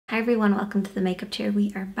Hi everyone, welcome to the makeup chair.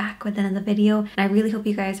 We are back with another video and I really hope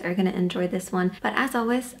you guys are going to enjoy this one. But as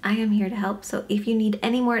always, I am here to help. So if you need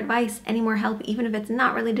any more advice, any more help, even if it's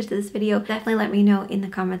not related to this video, definitely let me know in the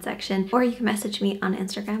comment section, or you can message me on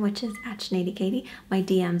Instagram, which is @Sineady. My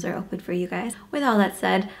DMs are open for you guys. With all that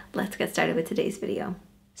said, let's get started with today's video.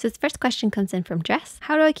 So this first question comes in from Jess.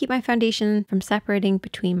 How do I keep my foundation from separating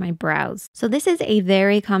between my brows? So this is a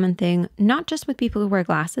very common thing, not just with people who wear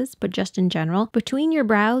glasses, but just in general. Between your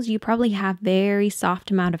brows, you probably have very soft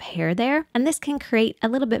amount of hair there, and this can create a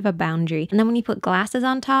little bit of a boundary. And then when you put glasses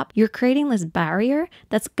on top, you're creating this barrier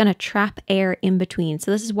that's gonna trap air in between. So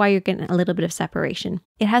this is why you're getting a little bit of separation.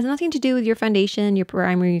 It has nothing to do with your foundation, your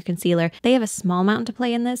primer, your concealer. They have a small amount to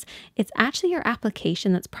play in this. It's actually your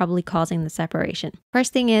application that's probably causing the separation.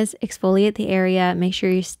 First thing is exfoliate the area, make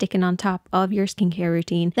sure you're sticking on top of your skincare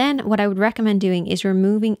routine. Then what I would recommend doing is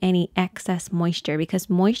removing any excess moisture, because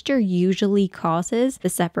moisture usually causes the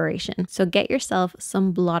separation. So get yourself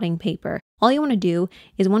some blotting paper. All you want to do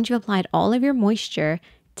is once you've applied all of your moisture,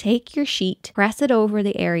 take your sheet, press it over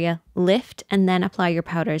the area, lift, and then apply your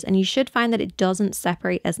powders. And you should find that it doesn't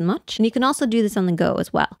separate as much. And you can also do this on the go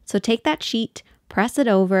as well. So take that sheet, press it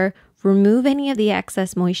over, remove any of the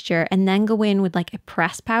excess moisture, and then go in with like a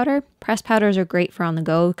press powder. Press powders are great for on the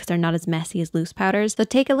go because they're not as messy as loose powders. So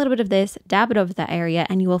take a little bit of this, dab it over that area,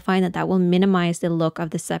 and you will find that that will minimize the look of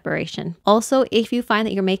the separation. Also, if you find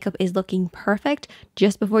that your makeup is looking perfect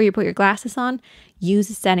just before you put your glasses on, use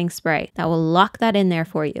a setting spray. That will lock that in there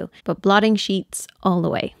for you. But blotting sheets all the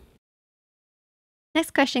way.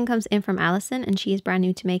 Next question comes in from Allison, and she is brand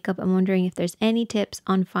new to makeup. I'm wondering if there's any tips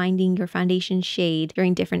on finding your foundation shade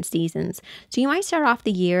during different seasons. So you might start off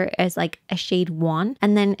the year as like a shade 1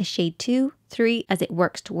 and then a shade 2, 3 as it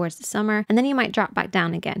works towards the summer, and then you might drop back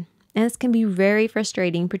down again. And this can be very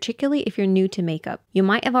frustrating, particularly if you're new to makeup. You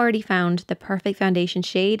might have already found the perfect foundation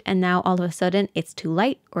shade and now all of a sudden it's too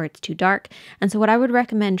light or it's too dark. And so what I would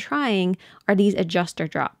recommend trying are these adjuster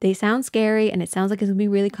drops. They sound scary and it sounds like it's gonna be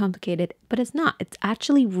really complicated, but it's not. It's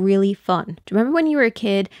actually really fun. Do you remember when you were a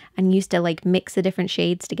kid and used to like mix the different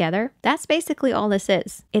shades together? That's basically all this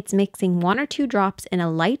is. It's mixing 1 or 2 drops in a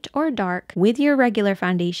light or a dark with your regular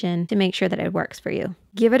foundation to make sure that it works for you.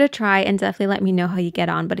 Give it a try and definitely let me know how you get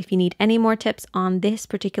on. But if you need any more tips on this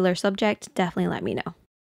particular subject, definitely let me know.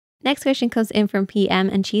 Next question comes in from PM,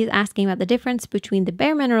 and she's asking about the difference between the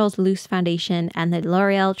Bare Minerals Loose Foundation and the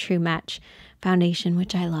L'Oreal True Match foundation,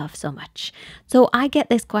 which I love so much. So I get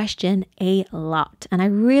this question a lot, and I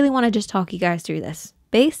really want to just talk you guys through this.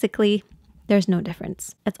 Basically, there's no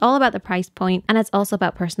difference. It's all about the price point, and it's also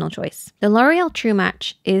about personal choice. The L'Oreal True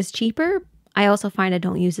Match is cheaper. I also find I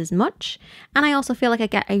don't use as much, and I also feel like I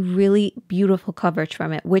get a really beautiful coverage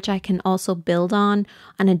from it, which I can also build on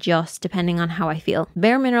and adjust depending on how I feel.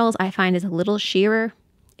 Bare Minerals I find is a little sheerer.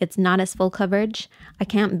 It's not as full coverage. I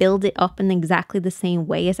can't build it up in exactly the same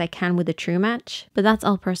way as I can with a True Match, but that's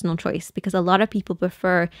all personal choice because a lot of people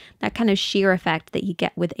prefer that kind of sheer effect that you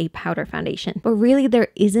get with a powder foundation. But really there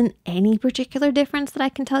isn't any particular difference that I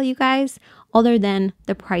can tell you guys other than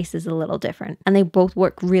the price is a little different, and they both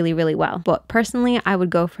work really, really well. But personally, I would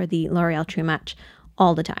go for the L'Oreal True Match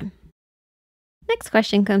all the time. Next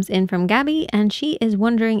question comes in from Gabby, and she is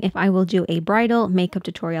wondering if I will do a bridal makeup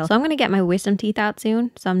tutorial. So I'm going to get my wisdom teeth out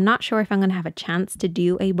soon, so I'm not sure if I'm going to have a chance to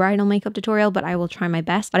do a bridal makeup tutorial, but I will try my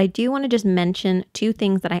best. But I do want to just mention 2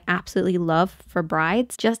 things that I absolutely love for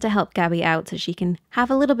brides, just to help Gabby out so she can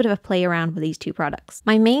have a little bit of a play around with these 2 products.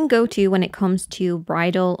 My main go-to when it comes to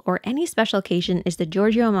bridal or any special occasion is the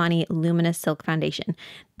Giorgio Armani Luminous Silk Foundation.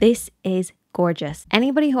 This is gorgeous.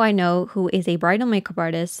 Anybody who I know who is a bridal makeup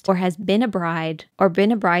artist or has been a bride or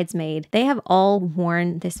been a bridesmaid, they have all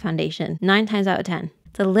worn this foundation 9 times out of 10.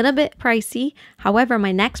 It's a little bit pricey. However,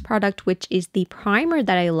 my next product, which is the primer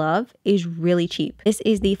that I love, is really cheap. This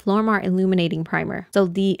is the Flormar Illuminating Primer. So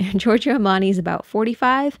the Giorgio Armani is about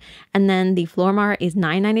 $45 and then the Flormar is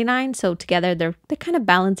 $9.99. So together they kind of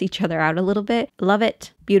balance each other out a little bit. Love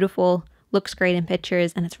it. Beautiful. Looks great in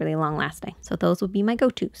pictures and it's really long lasting. So those would be my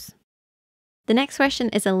go-tos. The next question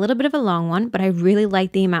is a little bit of a long one, but I really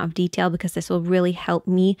like the amount of detail because this will really help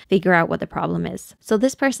me figure out what the problem is. So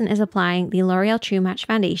this person is applying the L'Oreal True Match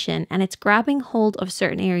foundation and it's grabbing hold of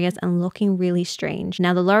certain areas and looking really strange.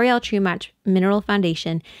 Now the L'Oreal True Match Mineral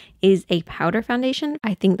Foundation is a powder foundation.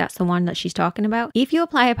 I think that's the one that she's talking about. If you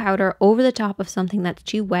apply a powder over the top of something that's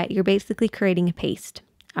too wet, you're basically creating a paste.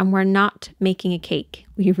 And we're not making a cake.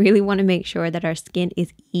 We really want to make sure that our skin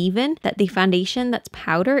is even, that the foundation that's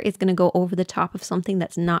powder is going to go over the top of something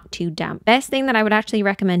that's not too damp. Best thing that I would actually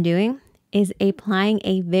recommend doing is applying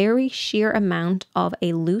a very sheer amount of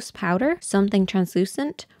a loose powder, something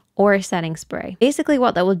translucent, or a setting spray. Basically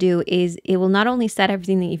what that will do is it will not only set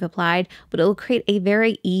everything that you've applied, but it will create a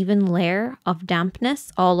very even layer of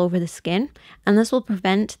dampness all over the skin, and this will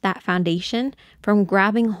prevent that foundation from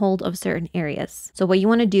grabbing hold of certain areas. So what you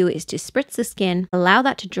want to do is to spritz the skin, allow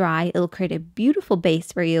that to dry, it'll create a beautiful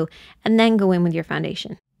base for you, and then go in with your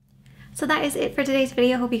foundation. So that is it for today's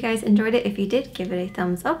video. Hope you guys enjoyed it. If you did, give it a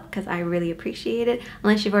thumbs up because I really appreciate it.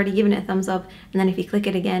 Unless you've already given it a thumbs up, and then if you click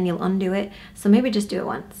it again, you'll undo it. So maybe just do it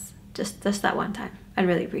once. Just that one time. I'd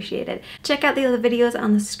really appreciate it. Check out the other videos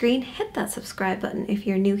on the screen. Hit that subscribe button if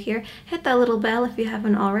you're new here. Hit that little bell if you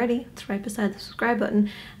haven't already. It's right beside the subscribe button.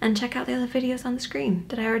 And check out the other videos on the screen.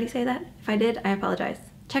 Did I already say that? If I did, I apologize.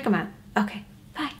 Check them out. Okay.